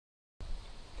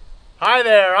Hi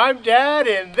there, I'm Dad,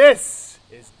 and this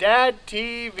is Dad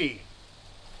TV.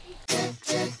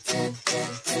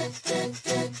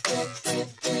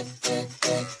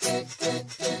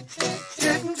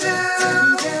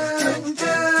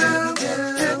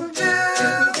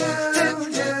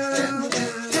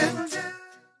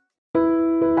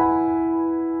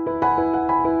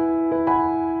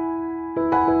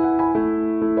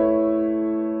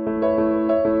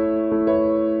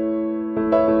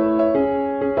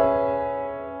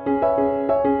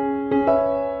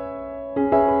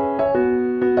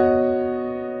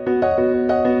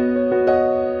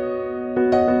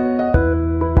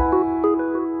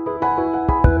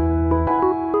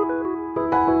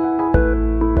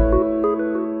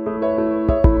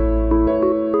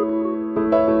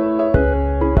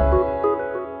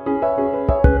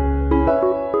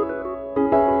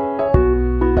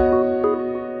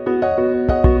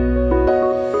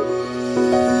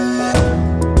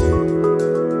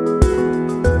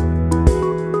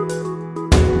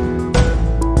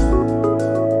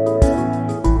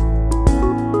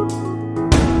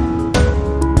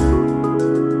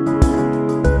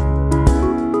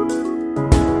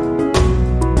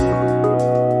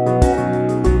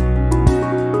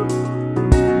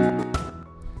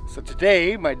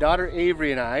 Today, my daughter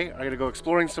Avery and I are going to go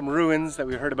exploring some ruins that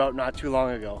we heard about not too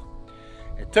long ago.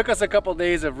 It took us a couple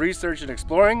days of research and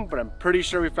exploring, but I'm pretty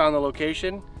sure we found the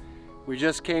location. We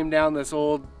just came down this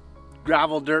old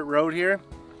gravel dirt road here,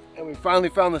 and we finally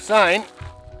found the sign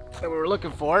that we were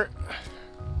looking for.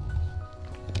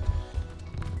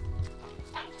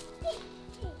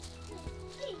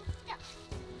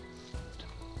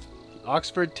 The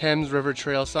Oxford Thames River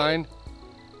Trail sign.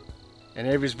 And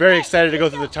Avery's very excited to go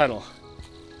through the tunnel.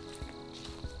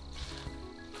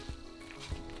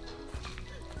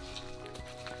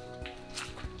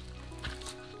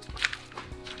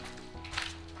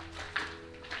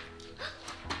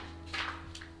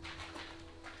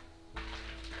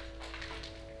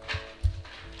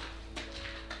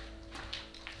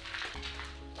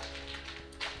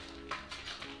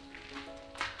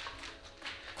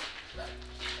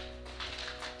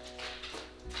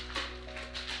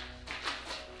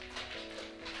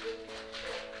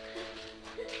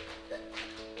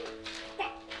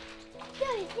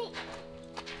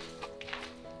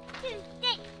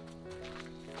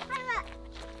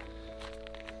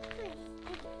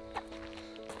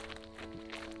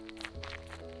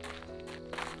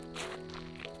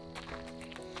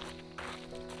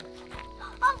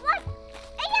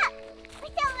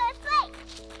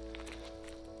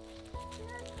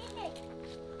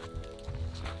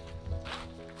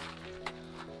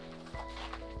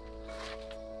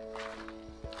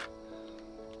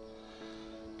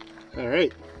 All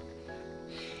right,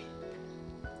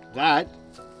 that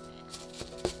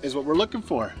is what we're looking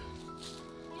for.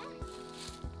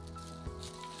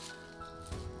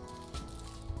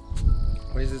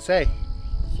 What does it say?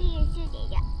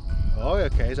 Oh,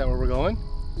 okay, is that where we're going?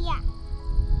 Yeah.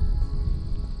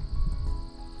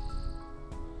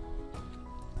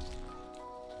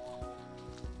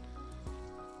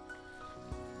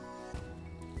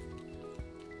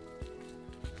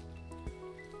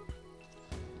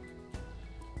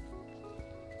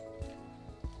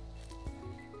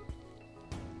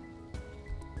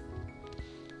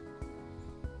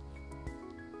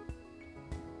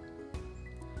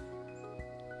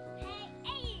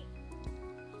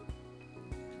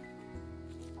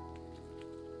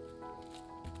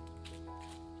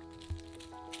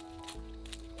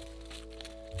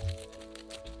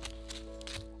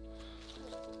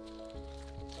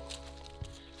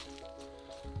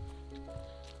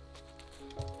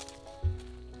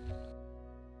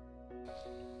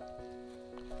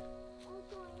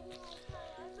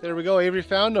 There we go, Avery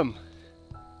found them.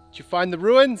 Did you find the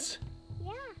ruins?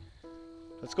 Yeah.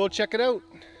 Let's go check it out.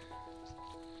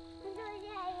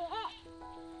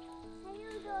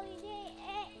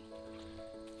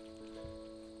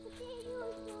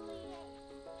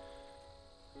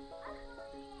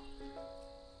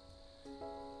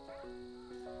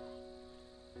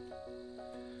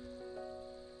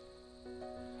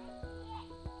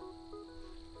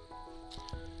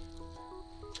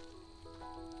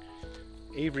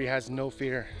 Avery has no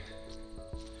fear.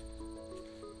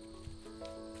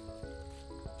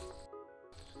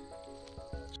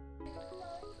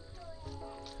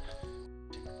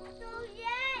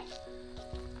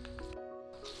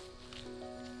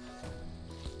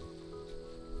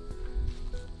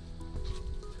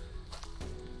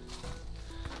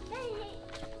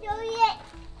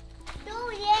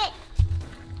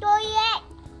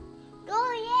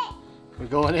 We're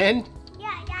going in? Yeah,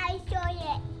 I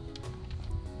saw it.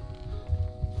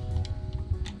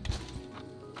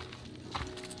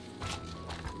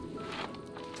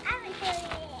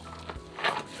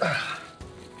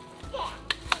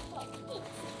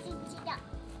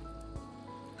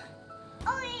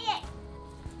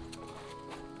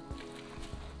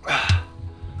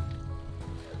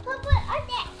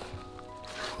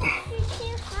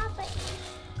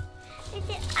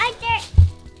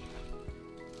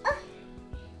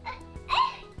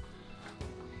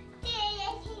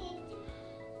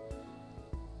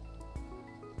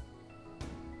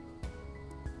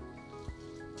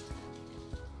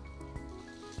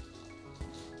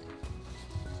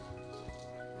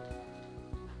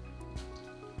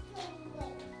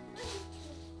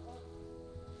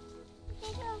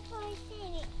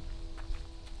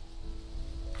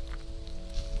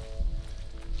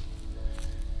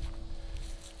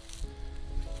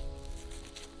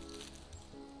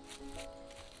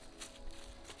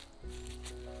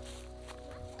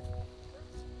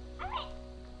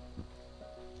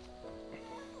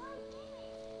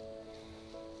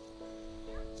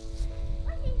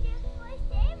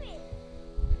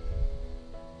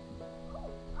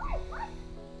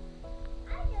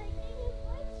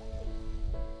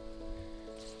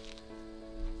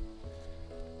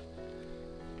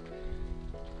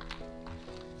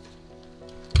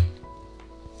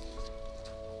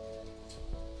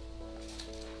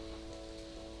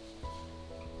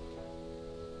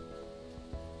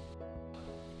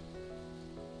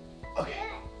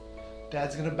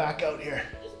 Dad's gonna back out here.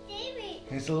 It's scary.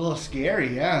 It's a little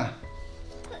scary, yeah.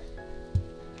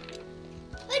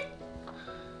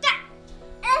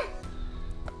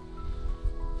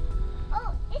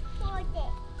 Oh, it's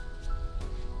gorgeous.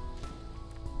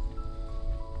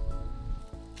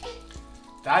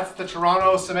 That's the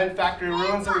Toronto cement factory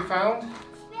ruins that we found.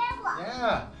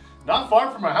 Yeah, not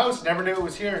far from our house. Never knew it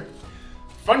was here.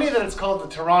 Funny that it's called the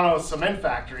Toronto Cement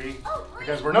Factory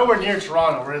because we're nowhere near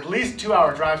Toronto. We're at least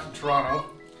 2-hour drive from Toronto.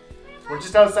 We're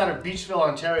just outside of Beachville,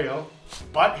 Ontario.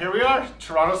 But here we are,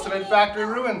 Toronto Cement Factory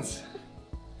ruins.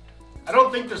 I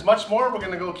don't think there's much more. We're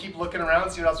gonna go keep looking around,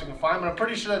 see what else we can find, but I'm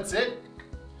pretty sure that's it.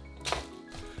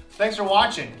 Thanks for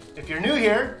watching. If you're new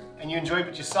here and you enjoyed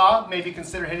what you saw, maybe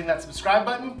consider hitting that subscribe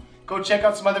button. Go check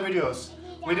out some other videos.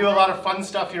 We do a lot of fun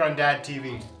stuff here on Dad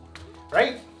TV.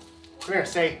 Right? Come here,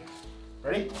 say,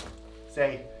 ready?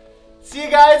 Say, see you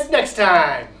guys next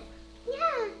time.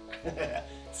 Yeah.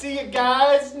 See you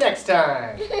guys next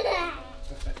time.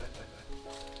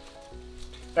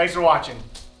 Thanks for watching.